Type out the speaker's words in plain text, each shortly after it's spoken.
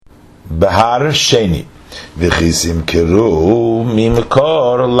בהר שני וכיסים קרו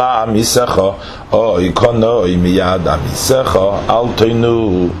ממקור לעמיסך אוי קונוי מיד עמיסך אל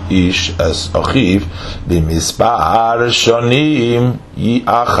תינו איש אס אחיו במספר שונים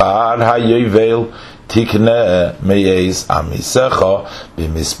אחר היובל תקנה מייס עמיסך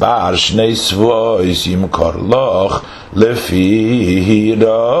במספר שני שבועות ימכור לך לפי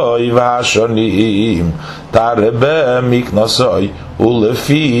רוי והשונים תרבה מקנסוי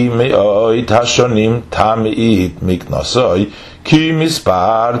ולפי מאות השונים תמעיט מקנסוי כי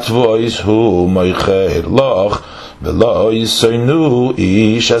מספר תבויס הוא מייחר לך ולא יסיינו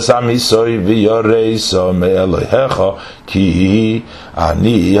איש אס עמיסוי ויורסו מאלוהיך כי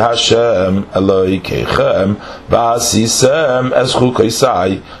אני השם אלוהיכם ועשיסם אס חוקיסי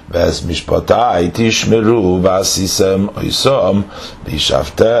ואס משפטי תשמרו ועשיסם אויסום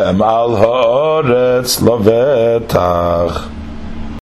וישבתם על הארץ לבטח